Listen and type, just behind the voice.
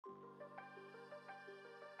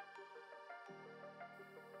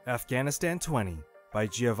Afghanistan 20 by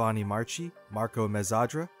Giovanni Marchi, Marco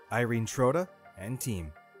Mezzadra, Irene Trotta, and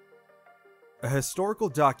team. A historical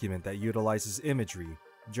document that utilizes imagery,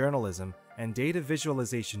 journalism, and data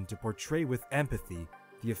visualization to portray with empathy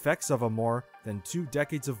the effects of a more than 2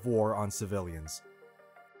 decades of war on civilians.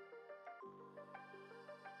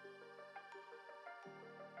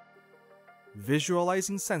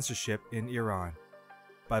 Visualizing Censorship in Iran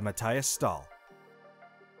by Matthias Stahl.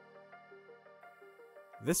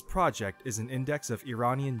 This project is an index of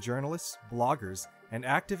Iranian journalists, bloggers, and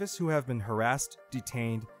activists who have been harassed,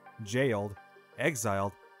 detained, jailed,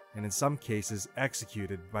 exiled, and in some cases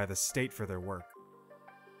executed by the state for their work.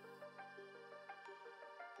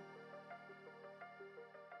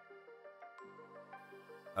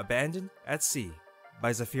 Abandoned at Sea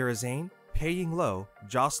by Zafira Zain, Pei-Ying Lo,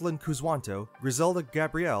 Jocelyn Kuzwanto, Griselda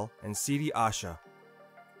Gabrielle, and Sidi Asha.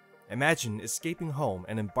 Imagine escaping home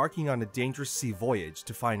and embarking on a dangerous sea voyage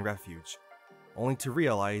to find refuge, only to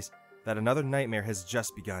realize that another nightmare has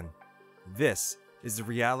just begun. This is the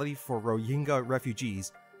reality for Rohingya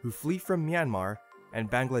refugees who flee from Myanmar and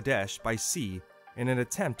Bangladesh by sea in an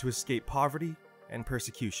attempt to escape poverty and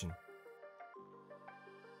persecution.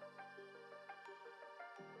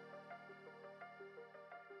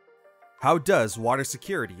 How does water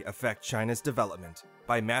security affect China's development?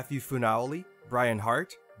 By Matthew Funaoli, Brian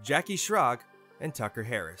Hart, Jackie Schrag, and Tucker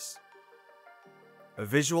Harris. A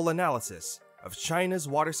visual analysis of China's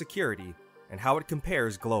water security and how it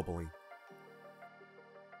compares globally.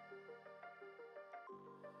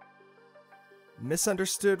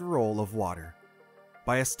 Misunderstood Role of Water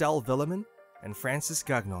by Estelle Villemin and Francis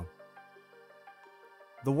Gagnon.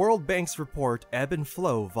 The World Bank's report Ebb and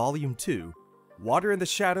Flow Volume 2, Water in the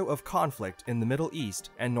Shadow of Conflict in the Middle East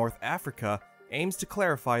and North Africa aims to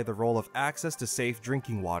clarify the role of access to safe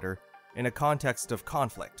drinking water in a context of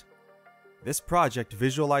conflict. This project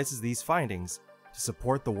visualizes these findings to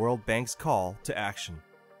support the World Bank's call to action.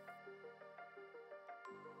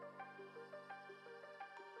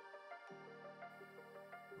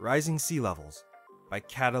 Rising Sea Levels by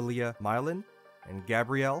Catalia Milan and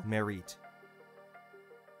Gabrielle Merit.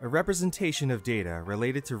 A representation of data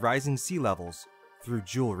related to rising sea levels through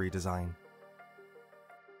jewelry design.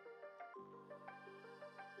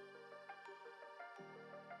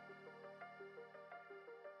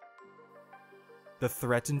 The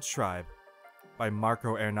Threatened Tribe by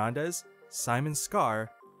Marco Hernandez, Simon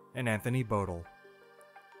Scar, and Anthony Bodel.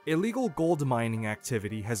 Illegal gold mining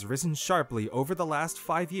activity has risen sharply over the last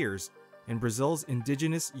 5 years in Brazil's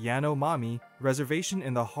indigenous Yanomami reservation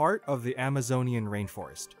in the heart of the Amazonian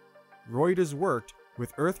rainforest. Reuters worked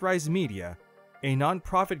with Earthrise Media, a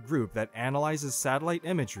non-profit group that analyzes satellite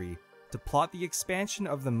imagery to plot the expansion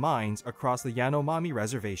of the mines across the Yanomami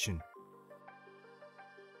reservation.